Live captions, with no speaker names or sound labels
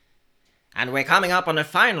And we're coming up on the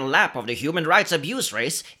final lap of the human rights abuse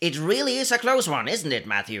race. It really is a close one, isn't it,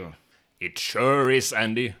 Matthew? It sure is,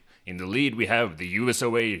 Andy. In the lead we have the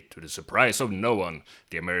USOA. To the surprise of no one,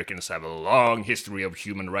 the Americans have a long history of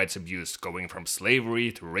human rights abuse, going from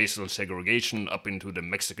slavery to racial segregation up into the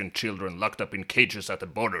Mexican children locked up in cages at the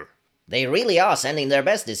border. They really are sending their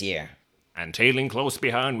best this year. And tailing close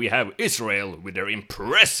behind we have Israel with their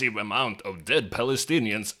impressive amount of dead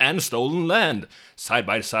Palestinians and stolen land, side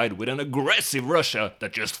by side with an aggressive Russia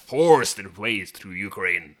that just forced its way through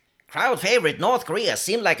Ukraine. Crowd favorite North Korea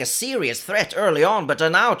seemed like a serious threat early on, but are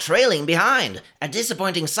now trailing behind. A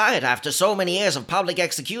disappointing sight after so many years of public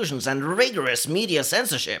executions and rigorous media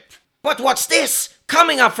censorship. But what's this?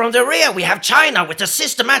 Coming up from the rear we have China with the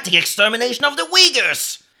systematic extermination of the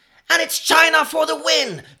Uyghurs. And it's China for the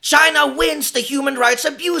win! China wins the human rights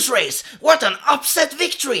abuse race! What an upset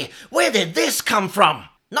victory! Where did this come from?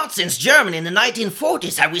 Not since Germany in the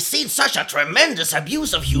 1940s have we seen such a tremendous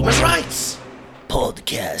abuse of human rights!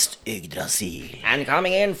 Podcast Yggdrasil. And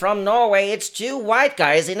coming in from Norway, it's two white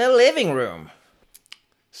guys in a living room.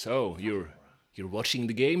 So, you're watching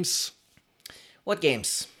the games? What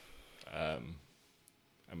games?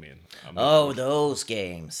 Those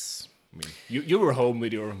games. You were home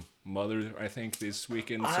with your mother, I think, this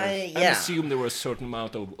weekend. So I assume there was a certain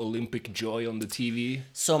amount of Olympic joy on the TV.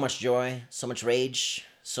 So much joy, so much rage,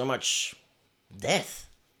 so much death.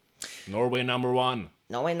 Norway number 1.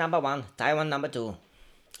 Norway number 1, Taiwan number 2.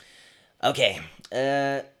 Okay,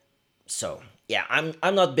 I'm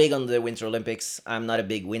not big on the Winter Olympics. I'm not a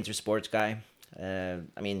big winter sports guy.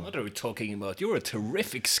 What are we talking about? You're a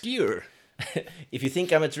terrific skier. If you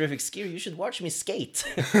think I'm a terrific skier, you should watch me skate.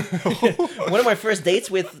 One of my first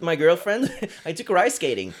dates with my girlfriend, I took her ice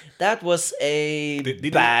skating. That was a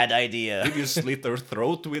bad idea. Did you slit her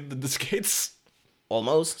throat with the skates?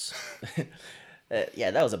 Almost.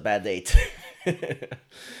 That was a bad date.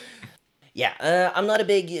 I'm not a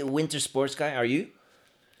big winter sports guy. Are you?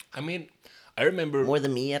 I remember... More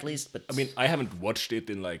than me, at least. But I haven't watched it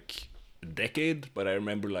in, like, a decade, but I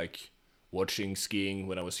remember, like, watching skiing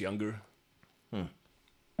when I was younger.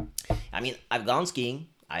 I've gone skiing.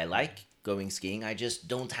 I like going skiing. I just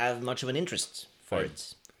don't have much of an interest for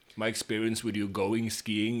it. My experience with you going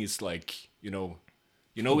skiing is like, you know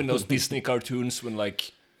in those Disney cartoons when,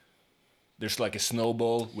 like, there's like a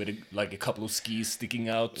snowball with a couple of skis sticking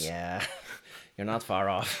out. Yeah, you're not far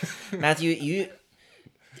off. Matthew,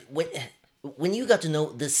 when you got to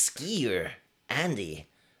know the skier, Andy,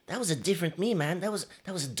 that was a different me, man. That was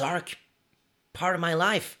a dark part of my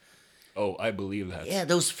life. Oh, I believe that. Yeah,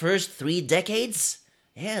 those first 3 decades,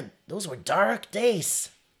 those were dark days.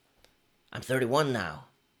 I'm 31 now,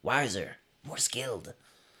 wiser, more skilled.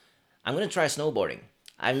 I'm gonna try snowboarding.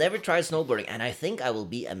 I've never tried snowboarding, and I think I will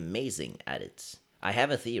be amazing at it. I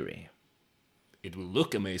have a theory. It will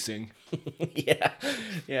look amazing. Yeah.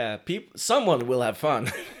 Someone will have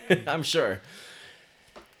fun, I'm sure.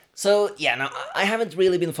 So now I haven't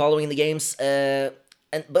really been following the games, but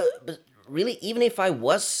really, even if I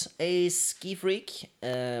was a ski freak,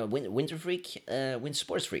 winter freak, winter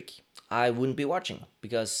sports freak, I wouldn't be watching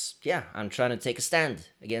because I'm trying to take a stand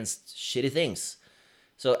against shitty things.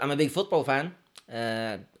 So I'm a big football fan.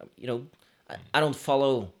 I don't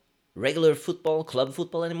follow regular football, club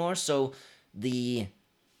football anymore. So the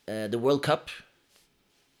World Cup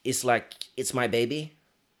is like it's my baby.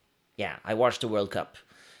 Yeah, I watched the World Cup.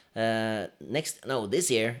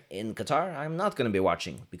 This year in Qatar, I'm not gonna be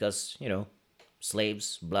watching because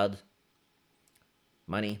slaves, blood,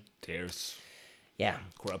 money, tears,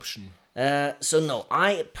 corruption.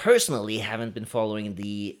 I personally haven't been following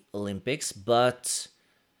the Olympics, but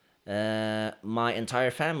my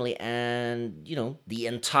entire family and the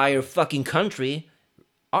entire fucking country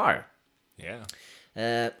are.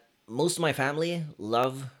 Most of my family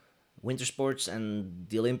love winter sports and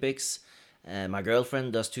the Olympics. My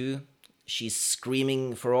girlfriend does too. She's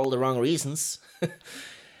screaming for all the wrong reasons.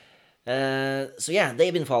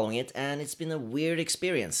 They've been following it, and it's been a weird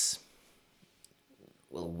experience.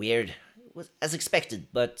 Well, weird was as expected,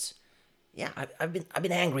 but I've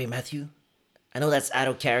been angry, Matthew. I know that's out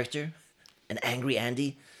of character, an angry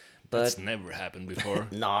Andy, but that's never happened before.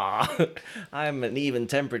 Nah, I'm an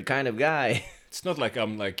even-tempered kind of guy. It's not like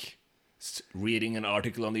I'm like reading an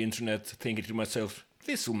article on the internet, thinking to myself,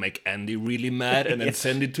 this will make Andy really mad, and then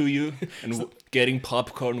send it to you, and getting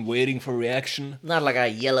popcorn, waiting for reaction. Not like I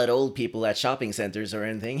yell at old people at shopping centers or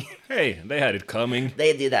anything. Hey, they had it coming.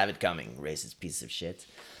 They did have it coming, racist piece of shit.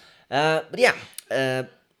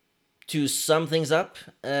 To sum things up,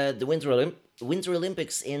 the Winter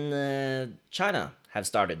Olympics in China have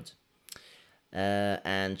started.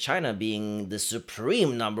 And China being the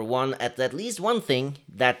supreme number one at least one thing,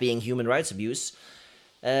 that being human rights abuse.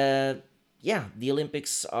 Uh, yeah, the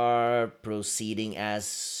Olympics are proceeding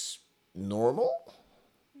as normal,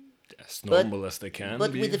 As but normal as they can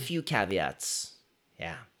but be. with a few caveats.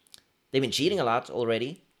 Yeah, they've been cheating a lot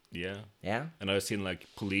already. Yeah. Yeah. And I've seen like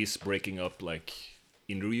police breaking up like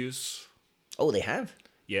interviews. Oh, they have.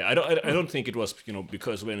 Yeah, I don't think it was,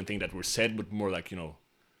 because of anything that were said, but more like,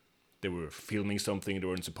 they were filming something they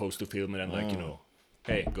weren't supposed to film it and like,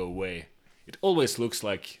 hey, go away. It always looks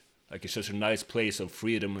like it's such a nice place of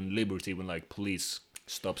freedom and liberty when like police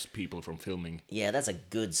stops people from filming. Yeah, that's a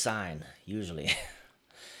good sign usually.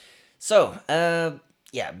 So,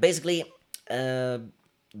 yeah, basically, the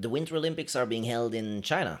Winter Olympics are being held in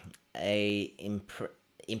China. An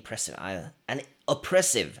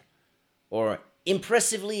oppressive, or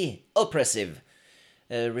impressively oppressive,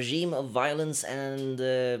 regime of violence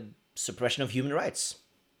and suppression of human rights.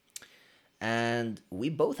 And we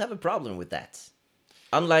both have a problem with that.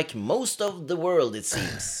 Unlike most of the world, it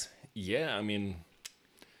seems. Yeah, I mean,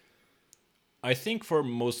 I think for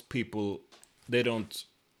most people, they don't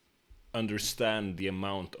understand the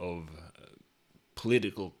amount of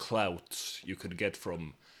political clout you could get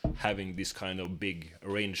from having this kind of big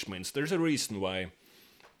arrangements. There's a reason why,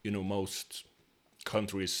 most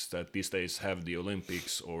countries that these days have the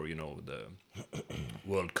Olympics or, the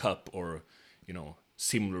World Cup or,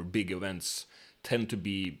 similar big events tend to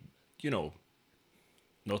be,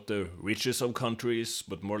 not the richest of countries,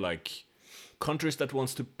 but more like countries that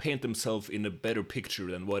wants to paint themselves in a better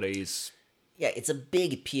picture than what it is. Yeah, it's a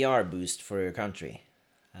big PR boost for your country.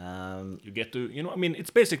 You get to, I mean,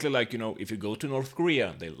 it's basically like, if you go to North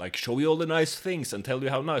Korea, they like show you all the nice things and tell you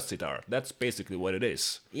how nice it are. That's basically what it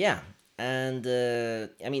is. Yeah, and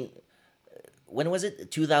I mean, when was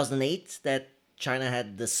it? 2008 that China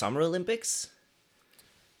had the Summer Olympics?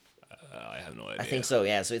 I have no idea. I think so,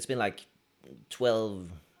 yeah. So it's been like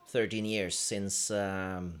 12, 13 years since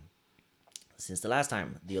the last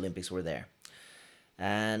time the Olympics were there.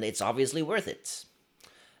 And it's obviously worth it.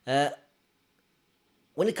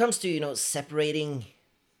 When it comes to, separating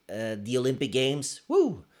the Olympic Games,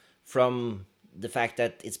 from the fact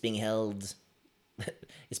that it's being held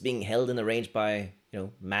and arranged by,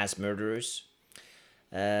 mass murderers,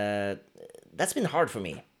 that's been hard for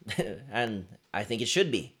me. And I think it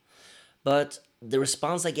should be. But the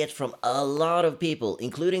response I get from a lot of people,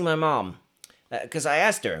 including my mom, because I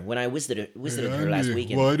asked her when I visited her last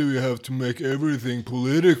weekend. Why do you have to make everything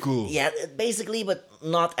political? Yeah, basically, but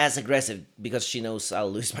not as aggressive because she knows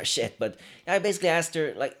I'll lose my shit. But I basically asked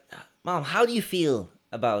her, like, Mom, how do you feel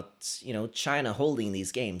about, China holding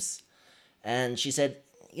these games? And she said,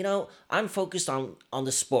 I'm focused on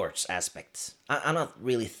the sports aspect. I'm not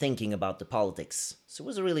really thinking about the politics. So it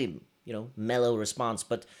was a really, mellow response,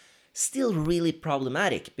 but still really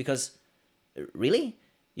problematic because, really?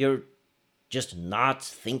 You're just not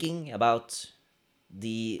thinking about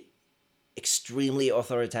the extremely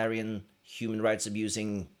authoritarian, human rights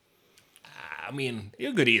abusing. I mean,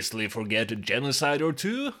 you could easily forget a genocide or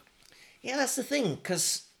two. Yeah, that's the thing,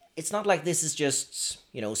 because it's not like this is just,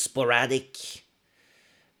 sporadic.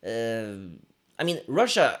 I mean,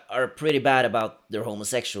 Russia are pretty bad about their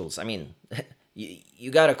homosexuals. I mean,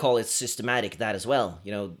 you gotta call it systematic, that as well.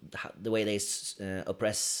 The way they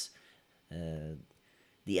oppress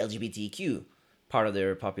the LGBTQ part of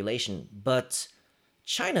their population. But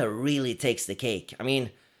China really takes the cake. I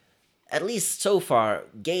mean, at least so far,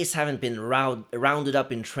 gays haven't been rounded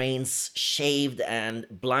up in trains, shaved and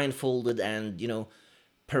blindfolded and,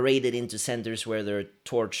 paraded into centers where they're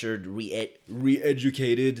tortured,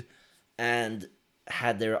 re-educated, and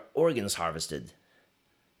had their organs harvested.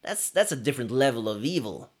 That's a different level of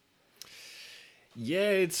evil.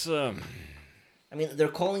 Yeah, it's I mean, they're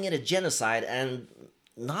calling it a genocide, and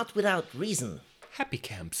not without reason. happy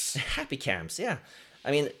camps. Happy camps, yeah.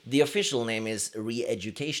 I mean, the official name is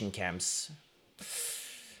re-education camps.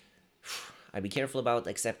 I'd be careful about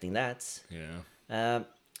accepting that. Yeah.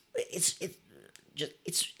 It's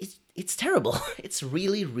terrible. It's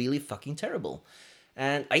really, really fucking terrible.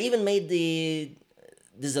 And I even made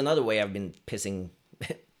this is another way I've been pissing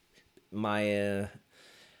my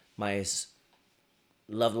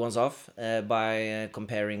loved ones off by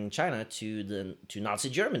comparing China to Nazi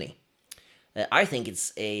Germany. I think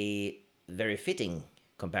it's a very fitting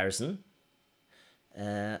comparison.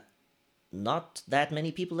 Not that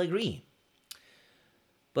many people agree.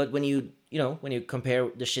 But when you compare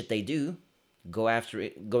the shit they do,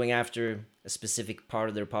 going after a specific part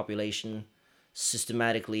of their population,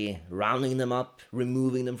 systematically rounding them up,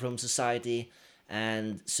 removing them from society,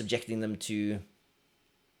 and subjecting them to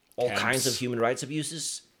all Camps. kinds of human rights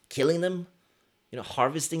abuses, killing them,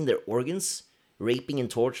 harvesting their organs, raping and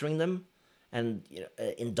torturing them, and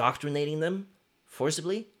indoctrinating them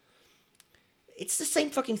forcibly. It's the same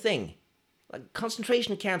fucking thing. Like,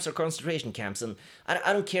 concentration camps are concentration camps, and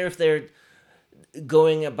I don't care if they're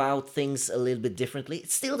going about things a little bit differently.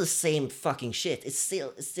 It's still the same fucking shit. It's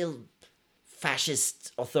still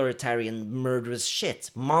fascist, authoritarian, murderous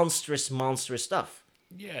shit. Monstrous stuff.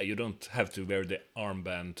 Yeah, you don't have to wear the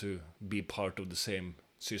armband to be part of the same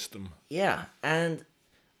system. Yeah, and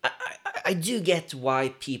I do get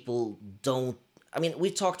why people don't. I mean,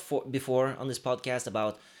 we talked before on this podcast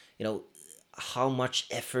about, how much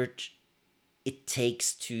effort it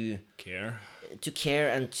takes to Care. care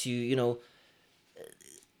and to,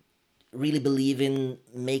 really believe in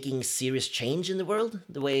making serious change in the world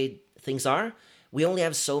the way things are. We only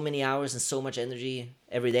have so many hours and so much energy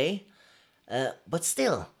every day. But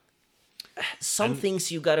still, some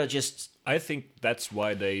things you gotta just. I think that's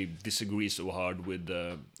why they disagree so hard with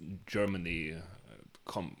the Germany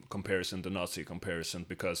comparison, the Nazi comparison,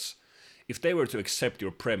 because if they were to accept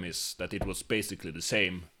your premise that it was basically the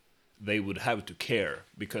same, they would have to care,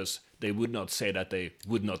 because they would not say that they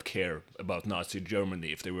would not care about Nazi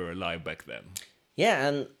Germany if they were alive back then. Yeah,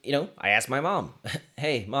 and, I asked my mom,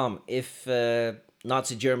 hey, Mom, if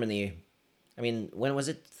Nazi Germany, I mean, when was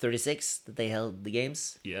it? 36 that they held the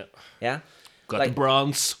games? Yeah. Yeah? Got the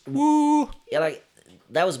bronze. Woo! Yeah, like,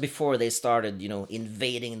 that was before they started,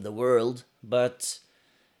 invading the world. But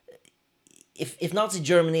if Nazi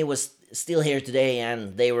Germany was still here today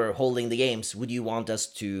and they were holding the games, would you want us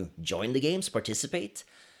to join the games, participate?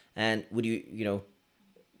 And would you,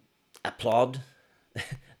 applaud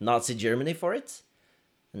Nazi Germany for it?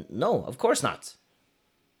 No, of course not.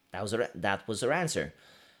 That was her answer.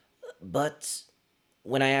 But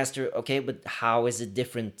when I asked her, okay, but how is it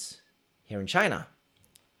different here in China?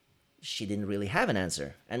 She didn't really have an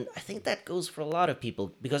answer. And I think that goes for a lot of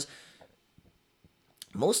people, because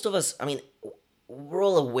most of us, I mean, we're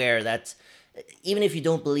all aware that even if you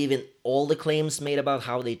don't believe in all the claims made about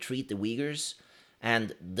how they treat the Uyghurs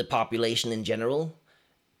and the population in general,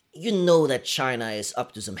 you know that China is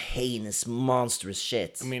up to some heinous, monstrous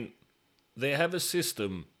shit. I mean, they have a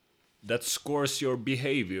system that scores your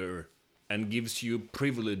behavior and gives you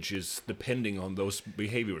privileges depending on those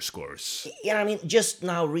behavior scores. Yeah, I mean, just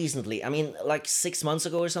now recently, I mean, like 6 months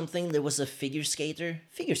ago or something, there was a figure skater.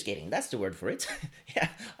 Figure skating, that's the word for it. Yeah,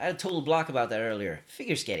 I had a total block about that earlier.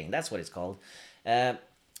 Figure skating, that's what it's called. But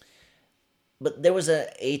there was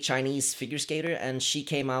a Chinese figure skater, and she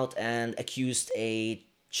came out and accused a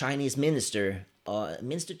Chinese minister,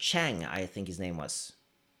 Minister Chang, I think his name was.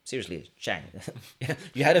 Seriously, Chang.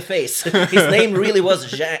 You had a face. His name really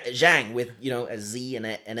was Zhang with, a Z and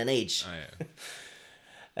an H. Oh,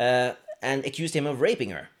 yeah. And accused him of raping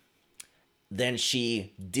her. Then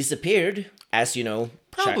she disappeared, as you know.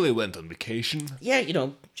 Probably went on vacation. Yeah,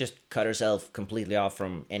 just cut herself completely off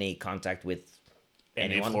from any contact with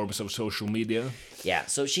Any anyone. forms of social media. Yeah,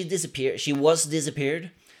 so she disappeared. She was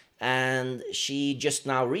disappeared, and she just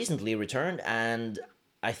now recently returned, and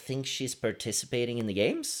I think she's participating in the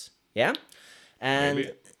games. Yeah, and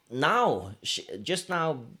Maybe. now, just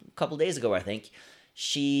now, a couple days ago, I think,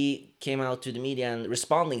 she came out to the media and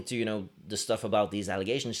responding to the stuff about these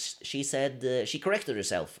allegations. She said she corrected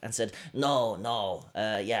herself and said, no,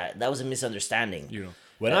 yeah, that was a misunderstanding.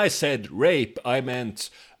 When I said rape, I meant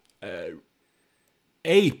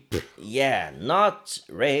ape. Yeah, not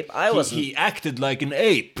rape. I wasn't. He acted like an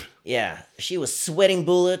ape. Yeah, she was sweating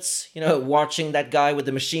bullets, watching that guy with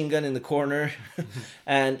the machine gun in the corner.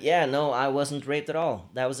 And yeah, no, I wasn't raped at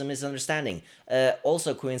all. That was a misunderstanding.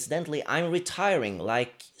 Also, coincidentally, I'm retiring,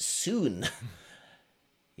 like, soon.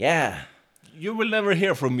 Yeah. You will never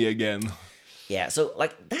hear from me again. Yeah, so,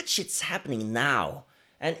 like, that shit's happening now.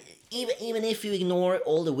 And even if you ignore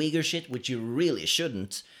all the Uyghur shit, which you really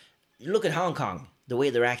shouldn't, look at Hong Kong, the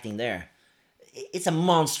way they're acting there. It's a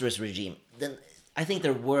monstrous regime. I think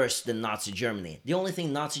they're worse than Nazi Germany. The only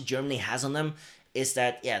thing Nazi Germany has on them is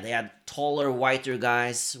that, yeah, they had taller, whiter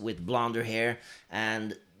guys with blonder hair,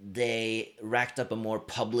 and they racked up a more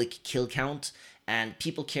public kill count, and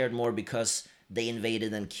people cared more because they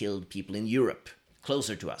invaded and killed people in Europe,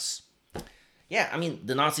 closer to us. Yeah, I mean,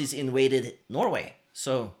 the Nazis invaded Norway,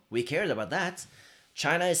 so we cared about that.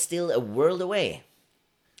 China is still a world away,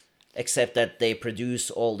 except that they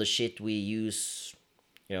produce all the shit we use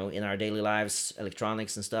in our daily lives,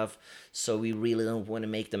 electronics and stuff. So we really don't want to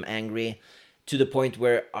make them angry, to the point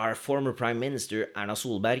where our former Prime Minister, Erna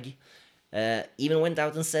Solberg, even went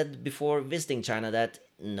out and said before visiting China that,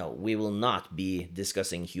 no, we will not be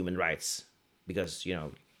discussing human rights because,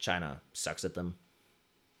 China sucks at them.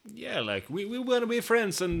 Yeah, like we want to be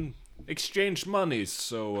friends and exchange money.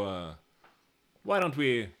 So why don't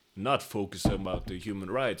we not focus about the human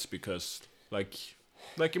rights? Because like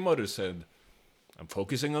your mother said, I'm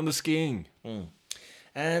focusing on the skiing.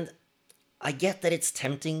 And I get that it's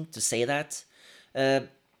tempting to say that. Uh,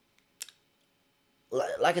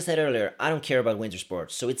 like I said earlier, I don't care about winter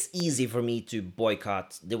sports, so it's easy for me to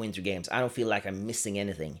boycott the winter games. I don't feel like I'm missing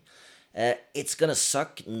anything. It's gonna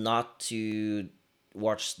suck not to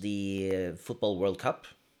watch the Football World Cup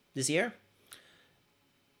this year.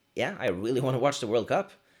 Yeah, I really want to watch the World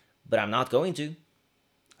Cup, but I'm not going to.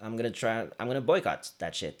 I'm gonna boycott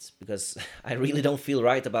that shit because I really don't feel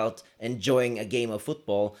right about enjoying a game of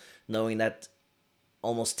football knowing that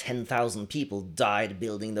almost 10,000 people died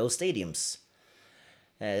building those stadiums.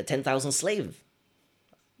 10,000 slave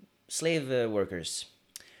workers.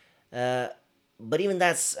 But even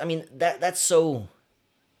that's, I mean, that's so.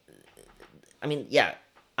 I mean, yeah,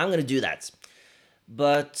 I'm gonna do that.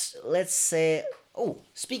 But let's say, oh,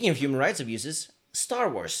 speaking of human rights abuses, Star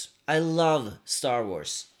Wars. I love Star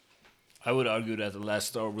Wars. I would argue that the last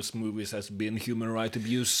Star Wars movies has been human right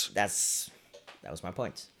abuse. That was my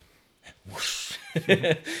point.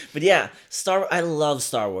 But yeah, I love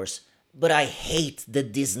Star Wars, but I hate the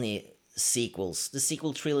Disney sequels. The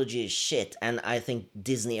sequel trilogy is shit, and I think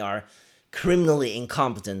Disney are criminally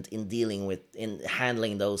incompetent in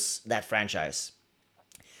handling that franchise.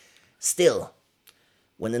 Still,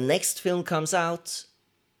 when the next film comes out,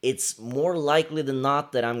 it's more likely than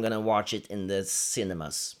not that I'm gonna watch it in the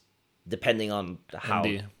cinemas, depending on how.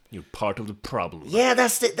 Andy, you're part of the problem. Yeah,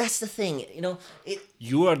 that's the thing. You know,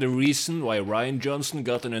 You are the reason why Ryan Johnson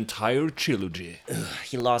got an entire trilogy.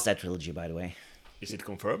 he lost that trilogy, by the way. Is it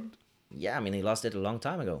confirmed? Yeah, I mean, he lost it a long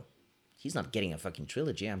time ago. He's not getting a fucking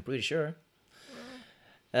trilogy, I'm pretty sure.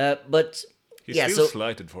 But He's yeah, still so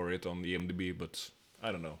slighted for it on the IMDb, but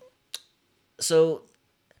I don't know. so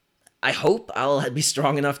I hope I'll be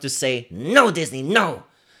strong enough to say no, Disney, no.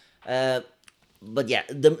 But yeah,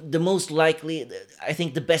 the most likely, I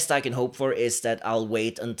think the best I can hope for is that I'll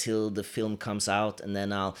wait until the film comes out and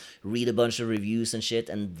then I'll read a bunch of reviews and shit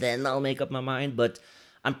and then I'll make up my mind. But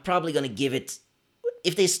I'm probably gonna give it,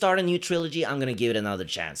 if they start a new trilogy, I'm gonna give it another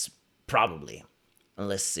chance, probably,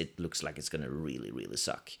 unless it looks like it's gonna really, really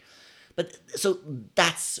suck. But so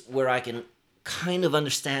that's where I can kind of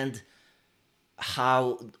understand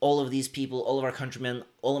how all of these people, all of our countrymen,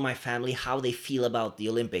 all of my family, how they feel about the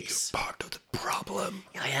Olympics. Part of the problem.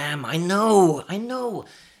 I am, I know.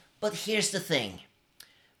 But here's the thing.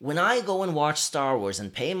 When I go and watch Star Wars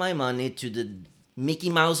and pay my money to the Mickey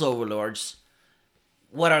Mouse overlords,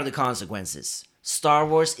 what are the consequences? Star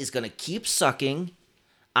Wars is gonna keep sucking.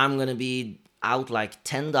 I'm gonna be out like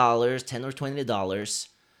 $10, $10 or $20.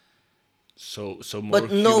 So more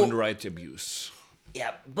But no- human rights abuse.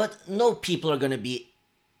 Yeah, but no people are gonna be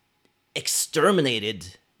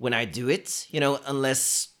exterminated when I do it,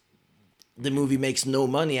 unless the movie makes no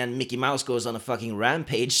money and Mickey Mouse goes on a fucking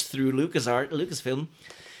rampage through Lucasfilm.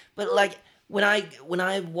 But like when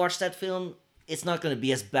I watch that film, it's not gonna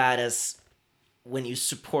be as bad as when you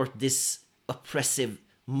support this oppressive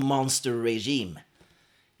monster regime.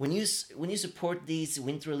 When you support these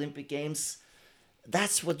Winter Olympic Games,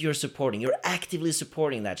 that's what you're supporting. You're actively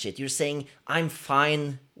supporting that shit. You're saying, I'm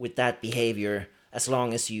fine with that behavior as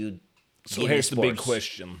long as you. So here's the big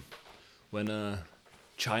question. When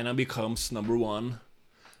China becomes number one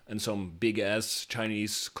and some big ass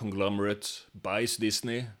Chinese conglomerate buys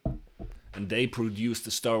Disney and they produce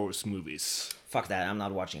the Star Wars movies. Fuck that. I'm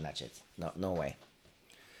not watching that shit. No way.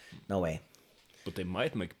 No way. But they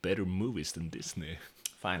might make better movies than Disney.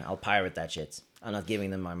 Fine, I'll pirate that shit. I'm not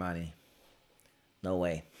giving them my money. No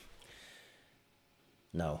way.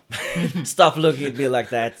 No. Stop looking at me like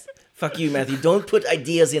that. Fuck you, Matthew. Don't put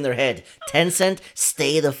ideas in their head. Tencent,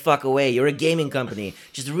 stay the fuck away. You're a gaming company.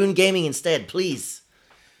 Just ruin gaming instead, please.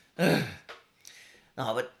 No,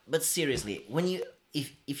 but seriously, when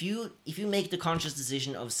if you make the conscious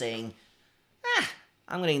decision of saying,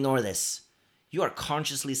 I'm gonna ignore this, you are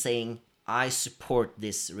consciously saying, I support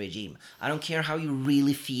this regime. I don't care how you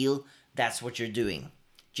really feel, that's what you're doing.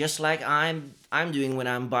 Just like I'm doing when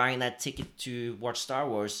I'm buying that ticket to watch Star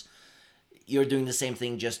Wars, you're doing the same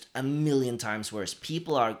thing, just a million times worse.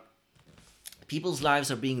 People's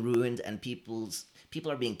lives are being ruined, and people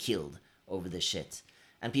are being killed over this shit,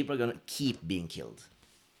 and people are gonna keep being killed.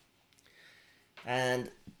 And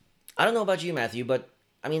I don't know about you, Matthew, but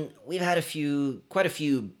I mean, we've had quite a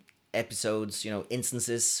few episodes,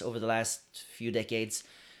 instances over the last few decades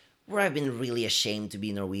where I've been really ashamed to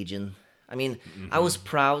be Norwegian. I mean, I was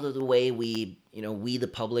proud of the way we the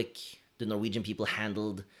public, the Norwegian people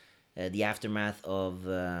handled the aftermath of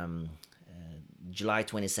July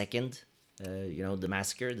 22nd. The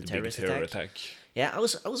massacre, the Big terrorist terror attack. attack. Yeah, I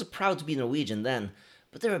was proud to be Norwegian then,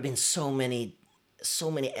 but there have been so many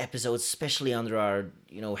episodes, especially under our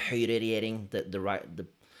høyreregjering, the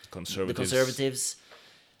Conservatives. conservatives.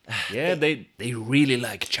 Yeah, they really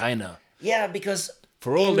like China. Yeah, because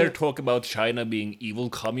For all in- their talk about China being evil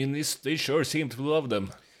communists, they sure seem to love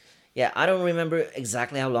them. Yeah, I don't remember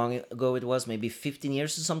exactly how long ago it was, maybe 15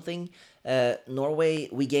 years or something. Norway,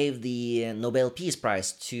 we gave the Nobel Peace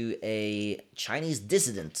Prize to a Chinese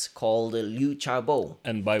dissident called Liu Xiaobo.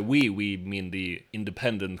 And by we mean the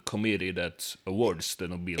independent committee that awards the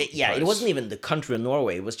Nobel Yeah, Prize. it wasn't even the country of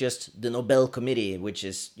Norway. It was just the Nobel Committee, which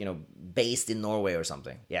is based in Norway or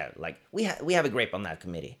something. Yeah, like we have a grip on that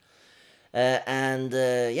committee.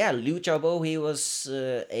 Liu Xiaobo, he was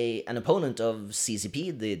an opponent of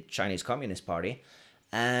CCP, the Chinese Communist Party,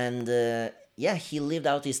 and he lived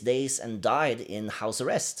out his days and died in house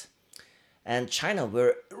arrest. And China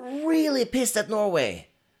were really pissed at Norway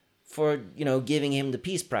for giving him the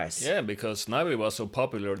peace prize. Yeah, because Navi was so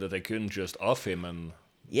popular that they couldn't just off him and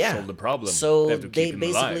solve the problem. So they have to keep him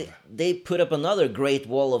basically alive. they put up another great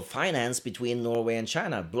wall of finance between Norway and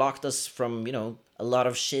China, blocked us from a lot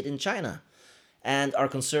of shit in China, and our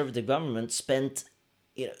conservative government spent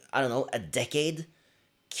I don't know, a decade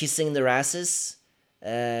kissing their asses,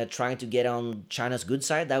 trying to get on China's good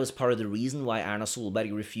side. That was part of the reason why Erna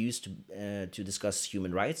Solberg refused to discuss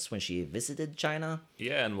human rights when she visited China.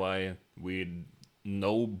 Yeah, and why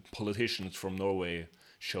no politicians from Norway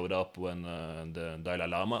showed up when the Dalai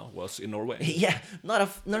Lama was in Norway. Yeah, not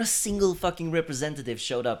a single fucking representative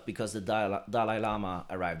showed up because the Dalai Lama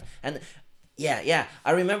arrived. And yeah,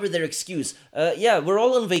 I remember their excuse. We're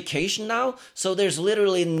all on vacation now, so there's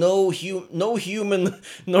literally no human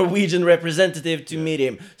Norwegian representative to meet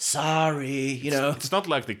him. Sorry, It's not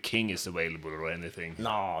like the king is available or anything.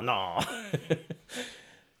 No.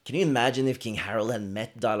 Can you imagine if King Harold had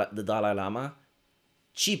met the Dalai Lama?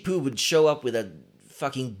 Chi-Pu would show up with a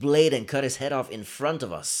fucking blade and cut his head off in front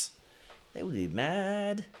of us. They would be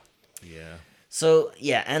mad. Yeah. So,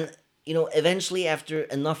 yeah, and, eventually after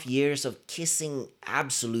enough years of kissing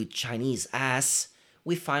absolute Chinese ass,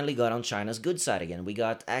 we finally got on China's good side again. We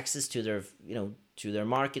got access to their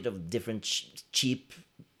market of different cheap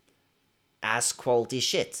ass quality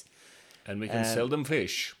shit. And we can sell them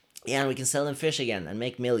fish. Yeah, and we can sell them fish again and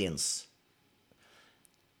make millions.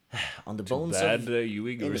 On the bones Bad of you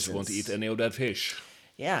Uyghurs innocence. won't eat any of that fish.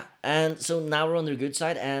 Yeah, and so now we're on their good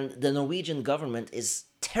side, and the Norwegian government is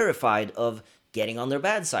terrified of getting on their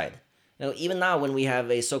bad side. Even now when we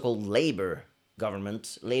have a so-called labor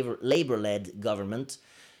government, labor-led government,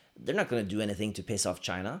 they're not going to do anything to piss off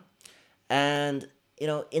China. And,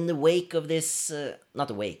 in the wake of this, not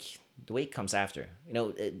the wake comes after.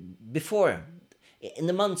 Before, in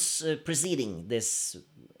the months preceding these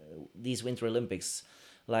Winter Olympics,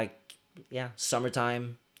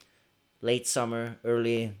 summertime, late summer,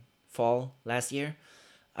 early fall last year,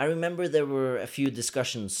 I remember there were a few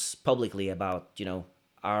discussions publicly about,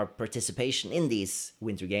 our participation in these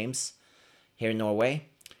Winter Games here in Norway.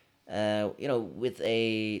 With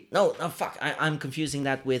a... No, fuck, I'm confusing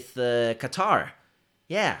that with Qatar.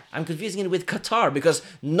 Yeah, I'm confusing it with Qatar because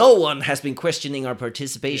no one has been questioning our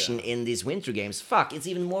participation in these Winter Games. Fuck, it's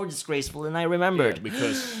even more disgraceful than I remembered. Yeah,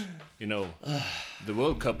 because, the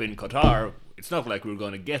World Cup in Qatar, it's not like we're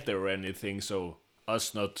going to get there or anything, so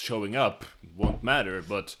us not showing up won't matter,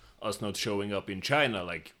 but us not showing up in China,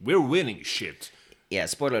 we're winning shit. Yeah,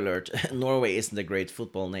 spoiler alert, Norway isn't a great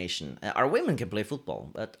football nation. Our women can play football,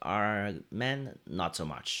 but our men, not so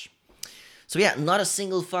much. So yeah, not a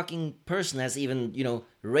single fucking person has even,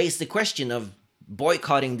 raised the question of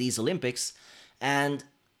boycotting these Olympics. And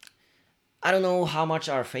I don't know how much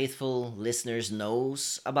our faithful listeners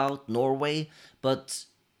knows about Norway, but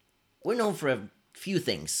we're known for a few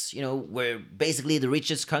things. We're basically the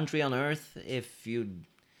richest country on earth,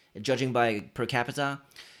 judging by per capita.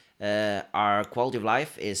 Our quality of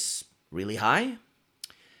life is really high.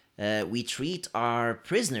 We treat our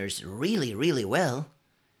prisoners really, really well.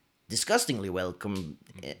 Disgustingly well,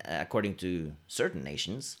 according to certain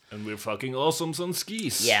nations. And we're fucking awesome on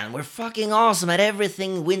skis. Yeah, and we're fucking awesome at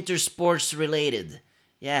everything winter sports related.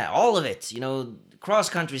 Yeah, all of it.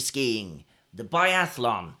 Cross-country skiing, the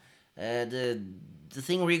biathlon, the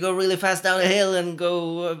thing where you go really fast down a hill and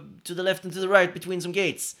go to the left and to the right between some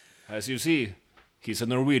gates. As you see, he's a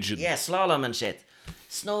Norwegian. Yeah, slalom and shit.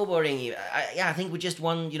 Snowboarding. I think we just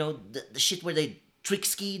won, the shit where they trick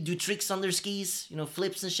ski, do tricks on their skis,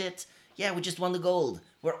 flips and shit. Yeah, we just won the gold.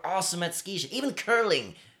 We're awesome at ski shit. Even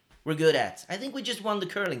curling, we're good at. I think we just won the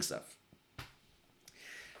curling stuff.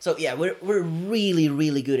 So yeah, we're really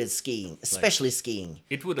really good at skiing, especially skiing.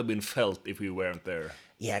 It would have been felt if we weren't there.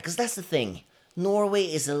 Yeah, because that's the thing. Norway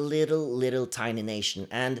is a little tiny nation,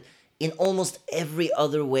 and in almost every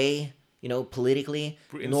other way, politically,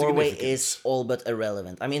 Norway Insignificant. is all but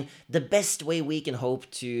irrelevant. I mean, the best way we can hope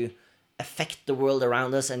to affect the world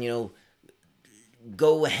around us and,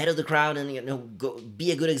 go ahead of the crowd and,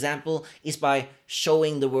 be a good example is by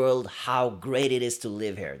showing the world how great it is to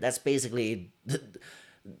live here. That's basically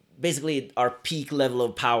our peak level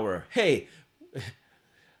of power. Hey,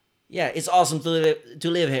 yeah, it's awesome to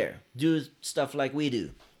live here. Do stuff like we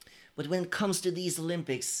do. But when it comes to these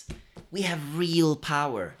Olympics, we have real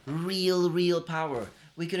power. Real power.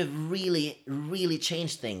 We could have really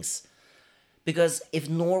changed things. Because if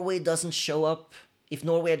Norway doesn't show up, if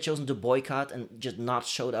Norway had chosen to boycott and just not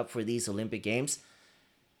showed up for these Olympic Games,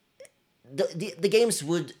 the games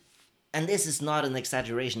would, and this is not an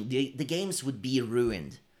exaggeration, the games would be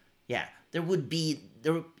ruined. Yeah,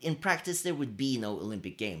 in practice there would be no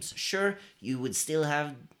Olympic Games. Sure, you would still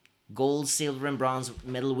have gold, silver, and bronze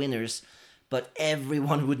medal winners, but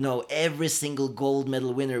everyone would know, every single gold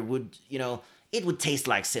medal winner would, it would taste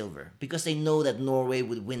like silver because they know that Norway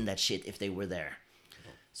would win that shit if they were there.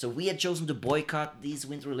 So we had chosen to boycott these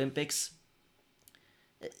Winter Olympics.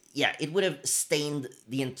 Yeah, it would have stained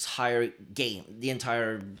the entire game, the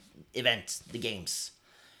entire event, the games.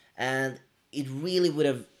 And it really would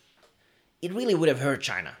have hurt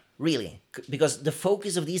China, really, because the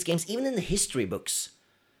focus of these games, even in the history books,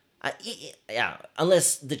 yeah,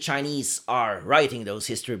 unless the Chinese are writing those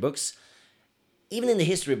history books, even in the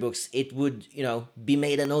history books, it would, be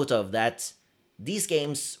made a note of that these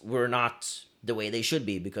games were not the way they should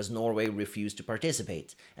be because Norway refused to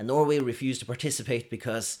participate. And Norway refused to participate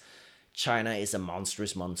because China is a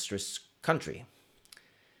monstrous country.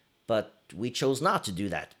 But we chose not to do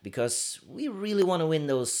that because we really want to win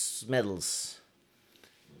those medals.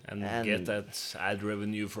 And get that ad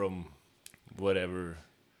revenue from whatever.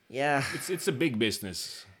 Yeah. It's a big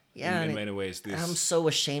business. Yeah, in many ways. This I'm so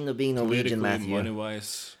ashamed of being Norwegian, Matthew.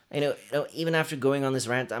 Money-wise. Even after going on this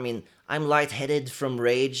rant, I mean, I'm lightheaded from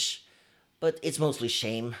rage, but it's mostly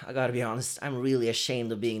shame. I gotta be honest. I'm really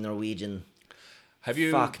ashamed of being Norwegian.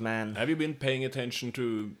 Fuck, man. Have you been paying attention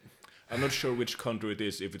to? I'm not sure which country it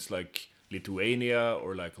is. If it's like Lithuania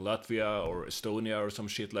or like Latvia or Estonia or some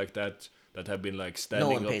shit like that have been like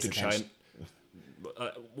standing up to China.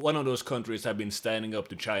 One of those countries have been standing up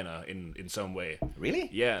to China in some way. Really?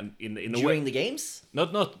 Yeah, in a way. During the games?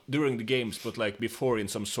 Not during the games, but like before in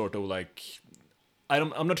some sort of like.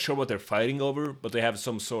 I'm not sure what they're fighting over, but they have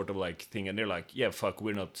some sort of like thing, and they're like, yeah, fuck,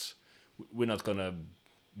 we're not gonna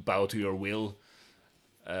bow to your will.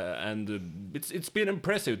 And it's been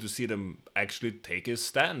impressive to see them actually take a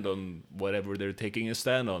stand on whatever they're taking a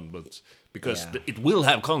stand on, but because it will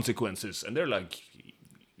have consequences, and they're like,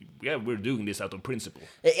 yeah, we're doing this out of principle.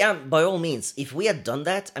 Yeah, by all means. If we had done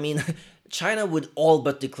that, I mean, China would all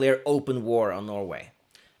but declare open war on Norway.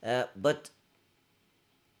 But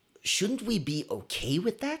shouldn't we be okay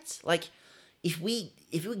with that? Like, if we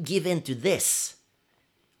give in to this,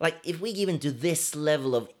 like if we give in to this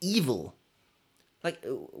level of evil, like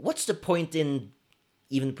what's the point in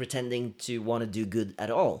even pretending to want to do good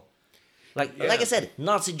at all? Like I said,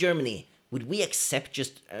 Nazi Germany, would we accept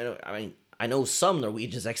just? I mean, I know some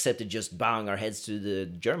Norwegians accepted just bowing our heads to the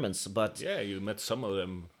Germans, but yeah, you met some of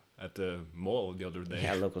them at the mall the other day.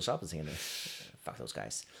 Yeah, local shopping center. Fuck those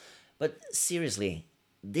guys. But seriously,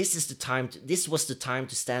 this was the time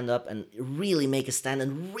to stand up and really make a stand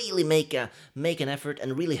and really make an effort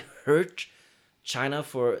and really hurt China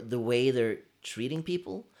for the way they're treating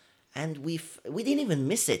people. And we didn't even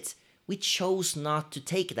miss it. We chose not to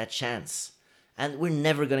take that chance. And we're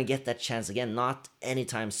never going to get that chance again, not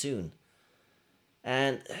anytime soon.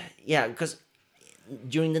 And yeah, because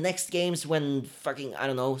during the next games when fucking, I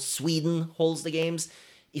don't know, Sweden holds the games,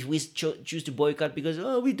 if we choose to boycott because,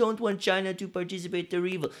 we don't want China to participate, they're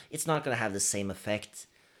evil, it's not going to have the same effect.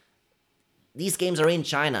 These games are in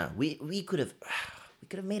China. We could have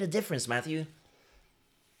made a difference, Matthew.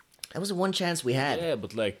 That was the one chance we had. Yeah,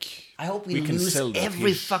 but like... I hope we lose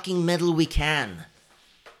every fucking medal we can.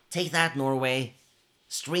 Take that, Norway.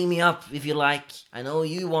 Stream me up if you like. I know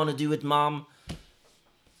you want to do it, Mom.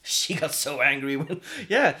 She got so angry when...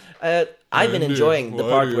 Yeah, I've been enjoying the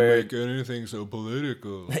part where... Why do you make anything so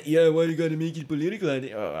political? Yeah, why you gotta make it political?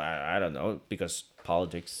 I don't know, because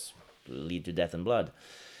politics lead to death and blood.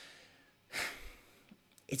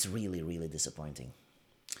 It's really, really disappointing.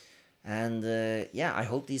 And I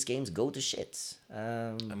hope these games go to shit.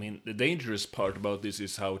 I mean, the dangerous part about this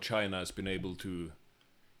is how China has been able to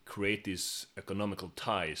create these economical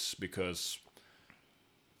ties, because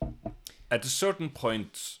at a certain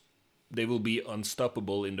point, they will be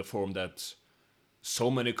unstoppable in the form that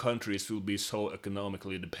so many countries will be so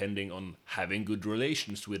economically depending on having good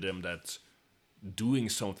relations with them that doing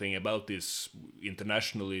something about this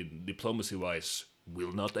internationally, diplomacy-wise,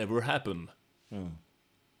 will not ever happen.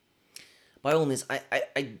 By all means,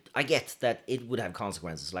 I get that it would have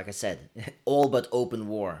consequences. Like I said, all but open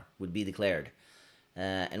war would be declared.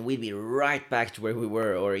 And we'd be right back to where we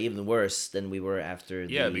were, or even worse than we were after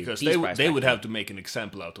the Yeah, because Peace Prize they back would then. have to make an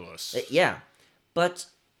example out of us. Yeah, but,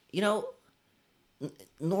 you know,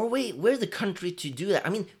 Norway, we're the country to do that. I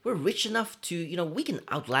mean, we're rich enough to, you know, we can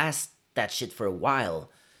outlast that shit for a while.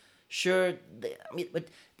 Sure, I mean, but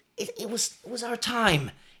it was our time.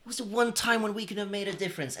 It was the one time when we could have made a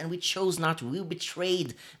difference, and we chose not to. We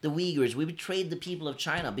betrayed the Uyghurs. We betrayed the people of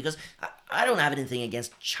China, because I don't have anything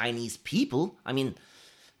against Chinese people. I mean,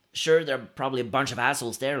 sure, there are probably a bunch of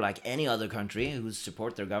assholes there, like any other country, who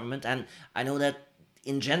support their government. And I know that,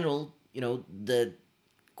 in general, you know, the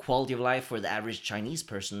quality of life for the average Chinese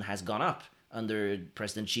person has gone up under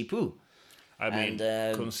President Xi Pu. I mean,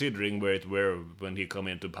 And, considering where it were when he come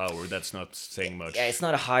into power, that's not saying much. Yeah, it's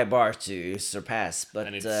not a high bar to surpass, but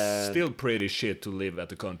And it's still pretty shit to live at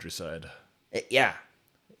the countryside. yeah,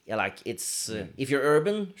 like it's if you're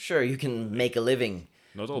urban, sure, you can make a living.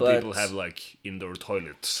 Not all but- people have like indoor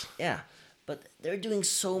toilets. Yeah, but they're doing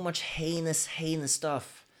so much heinous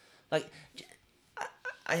stuff. Like,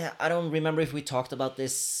 I don't remember if we talked about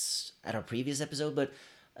this at our previous episode, but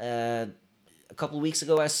a couple of weeks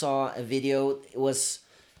ago I saw a video. It was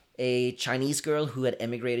a Chinese girl who had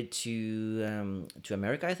emigrated to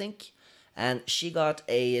America, I think, and she got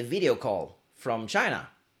a video call from China,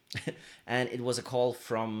 and it was a call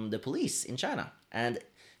from the police in China, and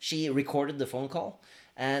she recorded the phone call,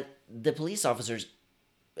 and the police officer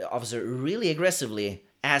really aggressively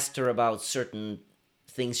asked her about certain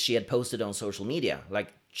things she had posted on social media,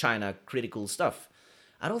 like China critical stuff.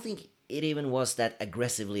 I don't think it even was that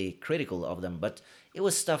aggressively critical of them, but it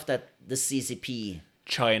was stuff that the CCP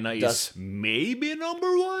China is Does- maybe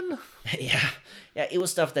number one? yeah, it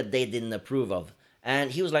was stuff that they didn't approve of.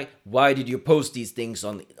 And he was like, "Why did you post these things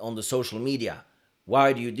on the social media?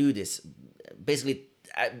 Why do you do this?"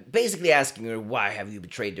 Basically asking her, "Why have you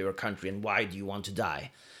betrayed your country, and why do you want to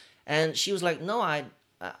die?" And she was like, "No, I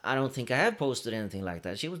don't think I have posted anything like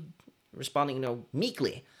that." She was responding, you know,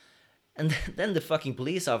 meekly. And then the fucking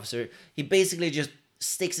police officer, he basically just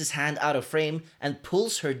sticks his hand out of frame and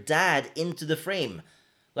pulls her dad into the frame.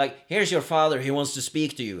 Like, "Here's your father, he wants to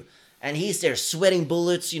speak to you." And he's there sweating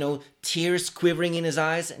bullets, you know, tears quivering in his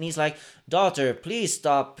eyes. And he's like, "Daughter, please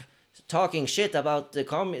stop talking shit about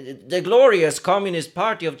the glorious Communist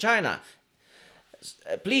Party of China.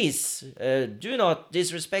 Please, do not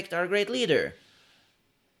disrespect our great leader.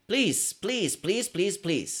 Please, please, please, please,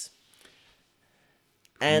 please."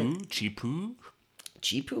 And Chipu?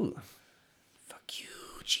 Xi Pu. Fuck you,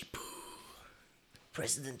 Xi Pu.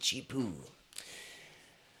 President Xi Pu.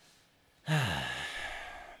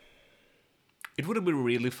 It would have been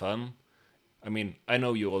really fun. I mean, I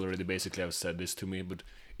know you already basically have said this to me, but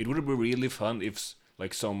it would have been really fun if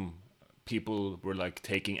like some people were like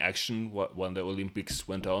taking action when the Olympics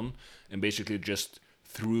went on and basically just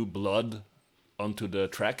threw blood onto the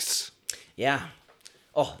tracks. Yeah.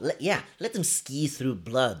 Oh, let them ski through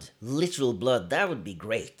blood. Literal blood. That would be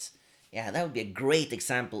great. Yeah, that would be a great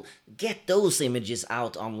example. Get those images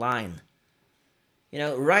out online. You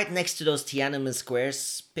know, right next to those Tiananmen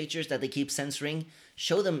Squares pictures that they keep censoring,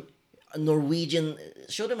 show them a Norwegian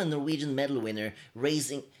medal winner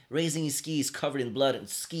raising his skis covered in blood and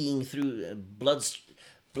skiing through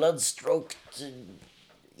blood-soaked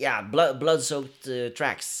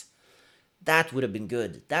tracks. That would have been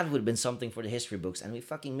good. That would have been something for the history books, and we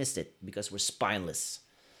fucking missed it because we're spineless.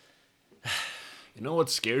 You know what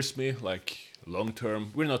scares me? Like, long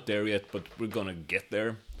term, we're not there yet, but we're gonna get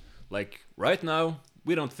there. Like, right now,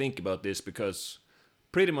 we don't think about this because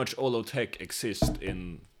pretty much all of tech exists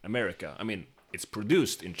in America. I mean, it's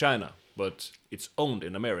produced in China, but it's owned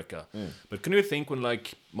in America. But can you think when,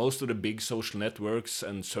 like, most of the big social networks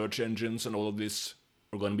and search engines and all of this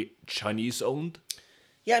are gonna be Chinese owned?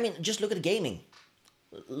 Yeah, I mean, just look at gaming.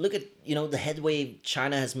 Look at, you know, the headway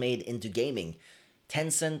China has made into gaming.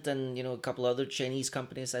 Tencent and, you know, a couple other Chinese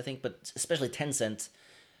companies, I think, but especially Tencent,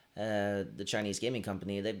 the Chinese gaming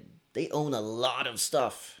company, they own a lot of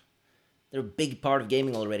stuff. They're a big part of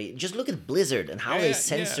gaming already. Just look at Blizzard and how they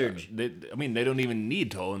censored. Yeah. They don't even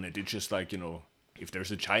need to own it. It's just like, you know, if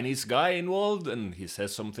there's a Chinese guy involved and he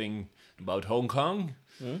says something about Hong Kong,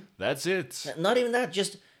 that's it. Not even that,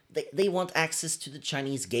 just they want access to the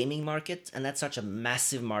Chinese gaming market, and that's such a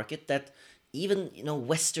massive market that even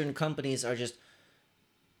Western companies are just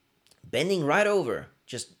bending right over,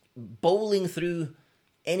 just bowling through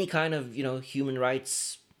any kind of human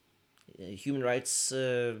rights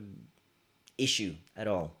issue at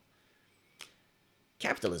all.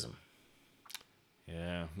 Capitalism.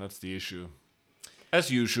 Yeah, that's the issue. As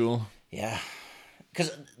usual. Yeah,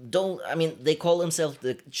 because they call themselves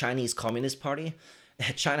the Chinese Communist Party.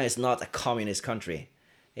 China is not a communist country.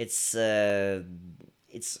 It's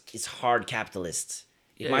hard capitalist.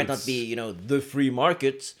 It might not be the free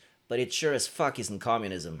market, but it sure as fuck isn't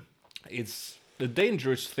communism. It's the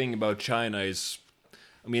dangerous thing about China is,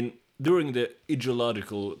 during the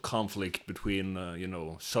ideological conflict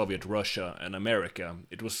between Soviet Russia and America,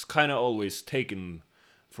 it was kind of always taken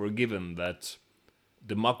for given that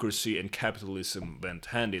democracy and capitalism went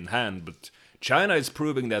hand in hand, but China is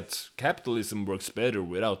proving that capitalism works better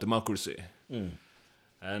without democracy. And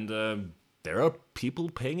there are people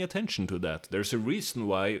paying attention to that. There's a reason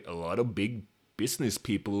why a lot of big business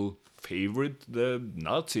people favored the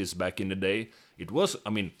Nazis back in the day. It was,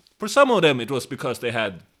 for some of them it was because they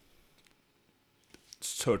had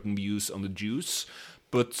certain views on the Jews,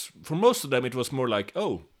 but for most of them it was more like,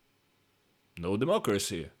 oh, no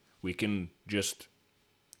democracy. We can just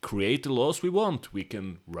create the laws we want. We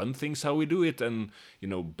can run things how we do it, and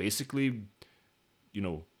basically,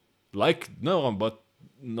 but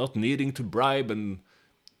not needing to bribe and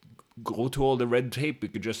go to all the red tape. We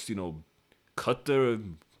could just cut the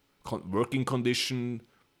working condition,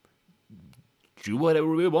 do whatever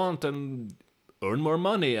we want, and earn more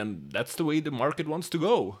money, and that's the way the market wants to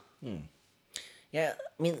go. Yeah,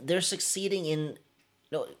 they're succeeding in,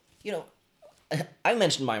 I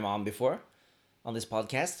mentioned my mom before on this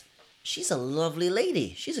podcast. She's a lovely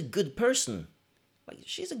lady. She's a good person. Like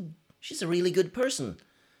she's a really good person.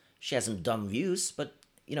 She has some dumb views, but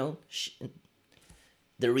the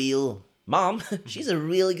real mom, she's a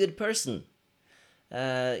really good person.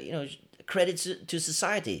 Credit to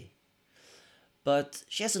society. But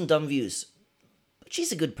she has some dumb views. But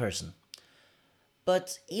she's a good person.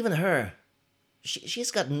 But even her, she's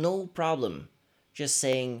got no problem just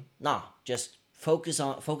saying, nah, just focus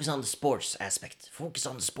on the sports aspect. Focus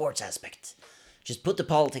on the sports aspect. Just put the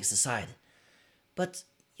politics aside. But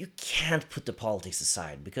you can't put the politics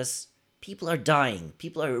aside because people are dying.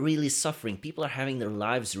 People are really suffering. People are having their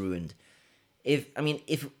lives ruined. If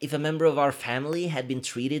a member of our family had been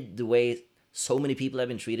treated the way so many people have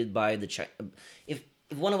been treated by if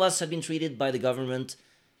one of us had been treated by the government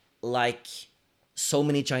like so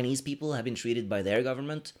many Chinese people have been treated by their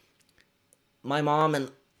government, my mom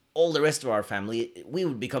and all the rest of our family, we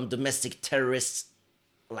would become domestic terrorists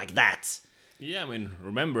like that. Yeah,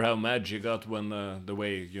 remember how mad you got when the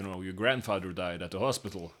way, your grandfather died at the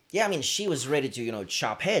hospital. Yeah, she was ready to,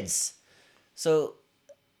 chop heads. So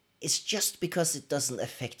it's just because it doesn't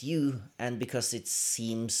affect you and because it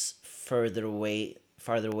seems farther away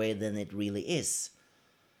than it really is.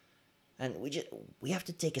 And we have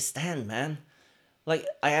to take a stand, man. Like,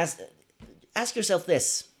 ask yourself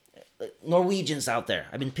this. Norwegians out there.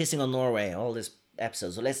 I've been pissing on Norway all this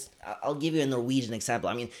episode. So I'll give you a Norwegian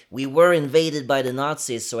example. We were invaded by the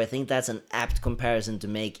Nazis, so I think that's an apt comparison to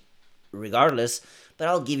make regardless. But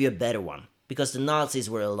I'll give you a better one. Because the Nazis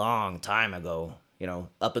were a long time ago.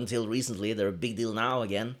 Up until recently. They're a big deal now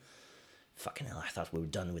again. Fucking hell, I thought we were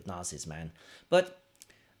done with Nazis, man. But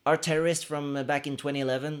our terrorist from back in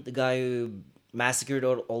 2011, the guy who massacred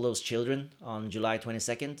all those children on July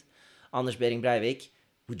 22nd, Anders Behring Breivik,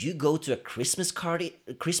 would you go to a Christmas party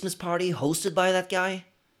hosted by that guy?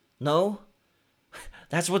 No?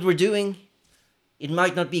 That's what we're doing. It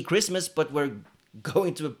might not be Christmas, but we're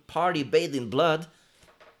going to a party bathed in blood.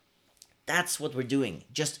 That's what we're doing.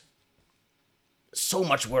 Just so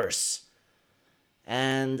much worse.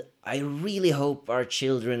 And I really hope our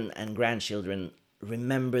children and grandchildren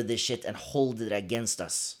remember this shit and hold it against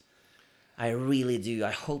us. I really do.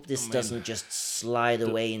 I hope this doesn't just slide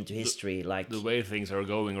away into history like... The way things are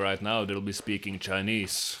going right now, they'll be speaking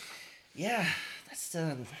Chinese. Yeah, that's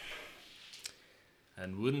the...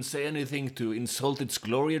 And wouldn't say anything to insult its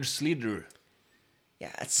glorious leader.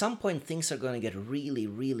 Yeah, at some point things are going to get really,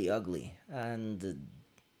 really ugly. And...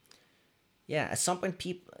 at some point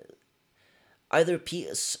people... Either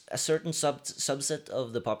a certain subset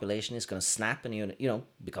of the population is going to snap and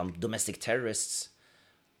become domestic terrorists,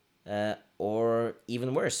 or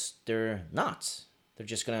even worse, they're not. They're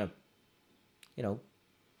just going to,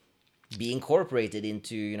 be incorporated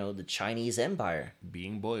into the Chinese empire.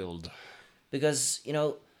 Being boiled. Because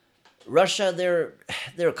Russia,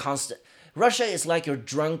 they're constant. Russia is like your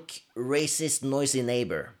drunk, racist, noisy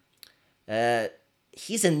neighbor.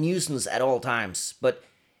 He's a nuisance at all times, but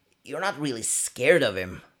you're not really scared of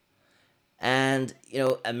him. And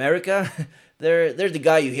America, they're the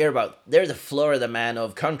guy you hear about. They're the Florida man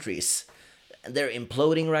of countries. And they're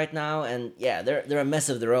imploding right now, and yeah, they're a mess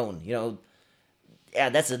of their own. Yeah,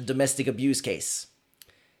 that's a domestic abuse case.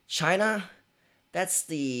 China, that's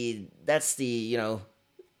the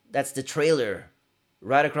trailer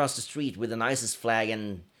right across the street with an ISIS flag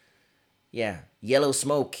and yeah, yellow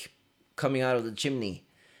smoke coming out of the chimney.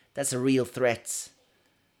 That's a real threat.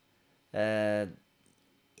 Yeah,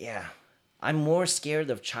 I'm more scared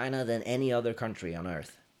of China than any other country on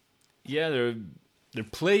earth. Yeah, they're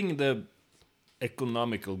playing the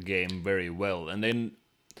economical game very well, and then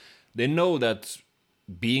they know that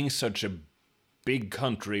being such a big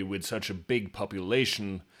country with such a big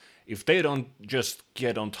population, if they don't just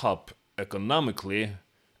get on top economically,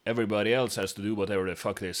 everybody else has to do whatever the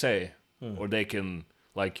fuck they say. Or they can,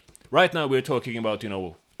 like, right now we're talking about,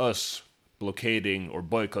 us blockading or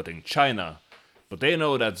boycotting China. But they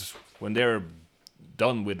know that when they're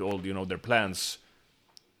done with all, their plans,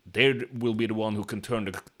 they will be the one who can turn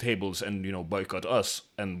the tables and, boycott us.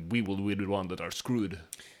 And we will be the one that are screwed.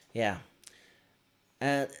 Yeah.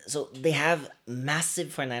 So they have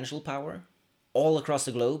massive financial power all across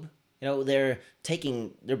the globe. They're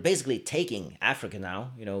basically taking Africa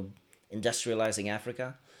now, industrializing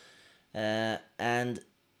Africa. And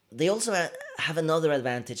they also have another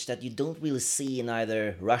advantage that you don't really see in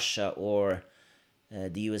either Russia or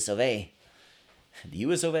the US of A. The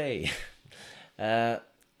US of A. And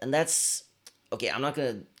that's okay. I'm not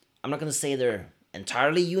gonna say they're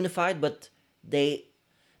entirely unified, but they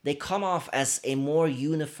come off as a more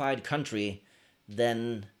unified country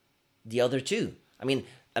than the other two. I mean,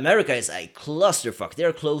 America is a clusterfuck. They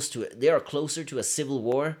are closer to a civil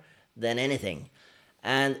war than anything.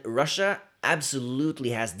 And Russia absolutely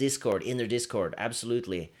has Discord in their Discord.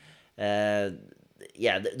 Absolutely, yeah.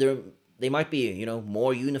 They might be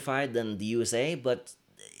more unified than the USA, but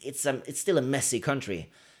it's still a messy country,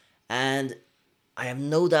 and I have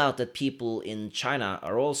no doubt that people in China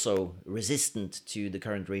are also resistant to the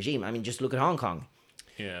current regime. I mean, just look at Hong Kong.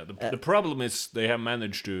 Yeah, the problem is they have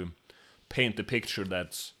managed to paint the picture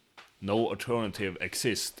that no alternative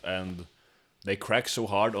exists, and they crack so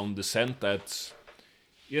hard on dissent that.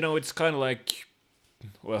 It's kind of like,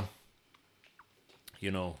 well,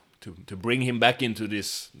 to bring him back into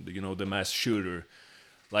this, the mass shooter.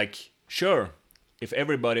 Like, sure, if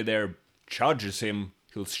everybody there charges him,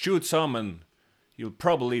 he'll shoot some and he'll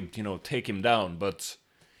probably, take him down. But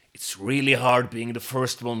it's really hard being the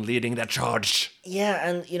first one leading that charge. Yeah,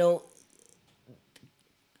 and,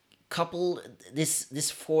 couple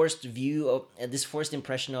this forced view of, this forced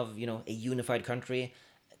impression of, a unified country,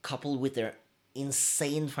 coupled with their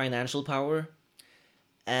insane financial power,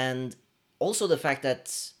 and also the fact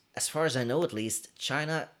that, as far as I know at least,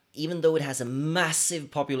 China, even though it has a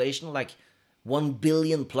massive population, like 1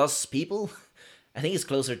 billion plus people, I think it's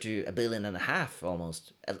closer to 1.5 billion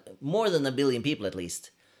almost, more than 1 billion people at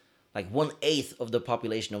least, like 1/8 of the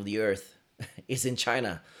population of the earth is in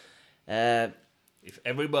China. If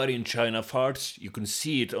everybody in China farts, you can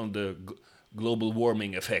see it on the global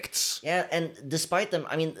warming effects. Yeah, and despite them,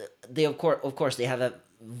 I mean, they of course they have a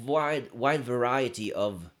wide variety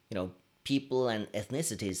of people and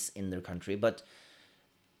ethnicities in their country, but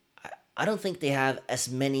I don't think they have as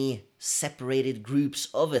many separated groups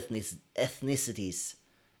of ethnicities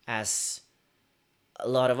as a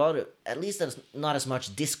lot of other. At least there's not as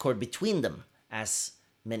much discord between them as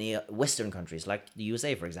many Western countries, like the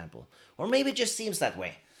USA, for example, or maybe it just seems that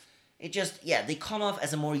way. It just, yeah, they come off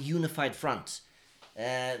as a more unified front.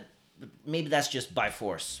 Maybe that's just by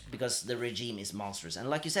force, because the regime is monstrous. And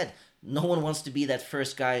like you said, no one wants to be that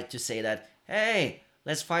first guy to say that, hey,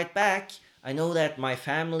 let's fight back. I know that my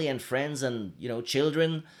family and friends and,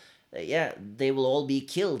 children, yeah, they will all be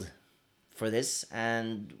killed for this,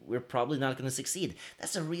 and we're probably not going to succeed.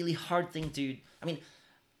 That's a really hard thing to, I mean,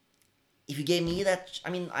 if you gave me that, I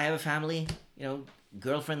mean, I have a family,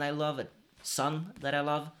 girlfriend I love, a son that I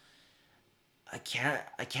love. I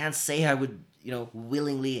can't say I would,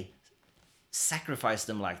 willingly sacrifice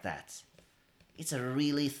them like that. It's a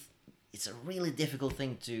really difficult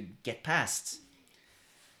thing to get past.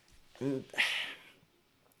 And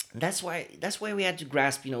that's why we had to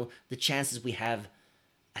grasp, the chances we have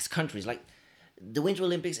as countries. Like the Winter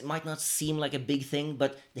Olympics, it might not seem like a big thing,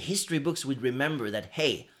 but the history books would remember that,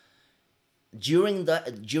 hey, during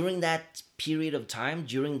that period of time,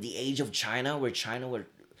 during the age of China, where China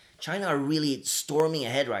are really storming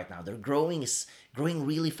ahead right now. They're growing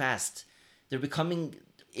really fast. They're becoming,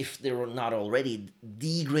 if they're not already,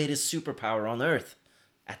 the greatest superpower on earth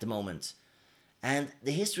at the moment. And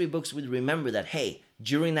the history books would remember that, hey,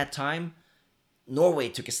 during that time, Norway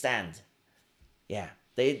took a stand. Yeah,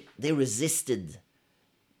 they resisted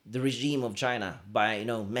the regime of China by, you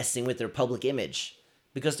know, messing with their public image,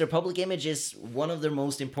 because their public image is one of their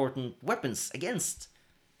most important weapons against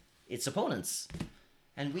its opponents.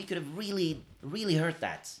 And we could have really, really hurt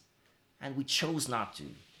that. And we chose not to.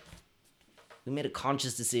 We made a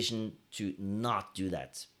conscious decision to not do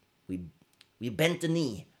that. We bent the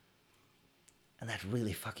knee. And that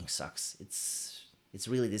really fucking sucks. It's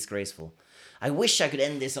really disgraceful. I wish I could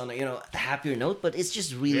end this on a, you know, a happier note, but it's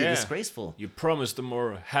just really disgraceful. You promised them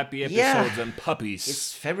more happy episodes Yeah. than puppies.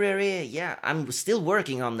 It's February, yeah. I'm still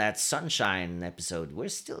working on that sunshine episode.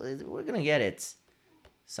 We're gonna get it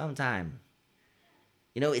sometime.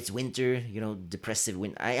 You know, it's winter. You know, depressive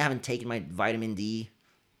winter. I haven't taken my vitamin D.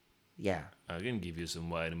 Yeah, I can give you some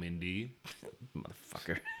vitamin D.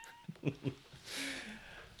 motherfucker.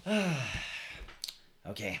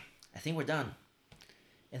 Okay, I think we're done.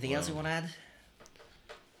 Anything else you want to add?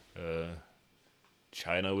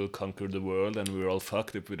 China will conquer the world and we're all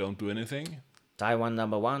fucked if we don't do anything. Taiwan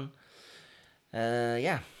 #1.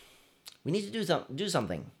 Yeah, we need to do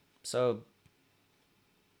something. So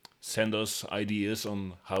Send us ideas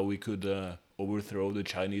on how we could overthrow the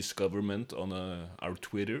Chinese government on our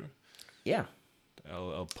Twitter. yeah,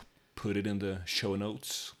 I'll put it in the show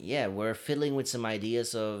notes. yeah, we're fiddling with some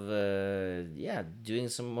ideas of doing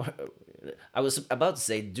some more. I was about to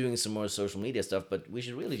say doing some more social media stuff, but we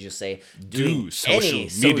should really just say doing any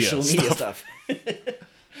social media stuff.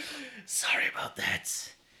 Sorry about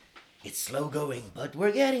that. It's slow going, but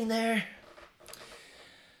we're getting there.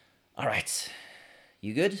 All right.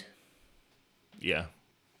 You good? Yeah.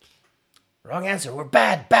 Wrong answer. We're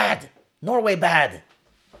bad. Norway bad.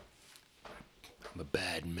 I'm a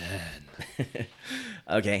bad man.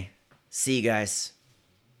 Okay. See you guys.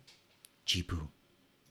 Jipu.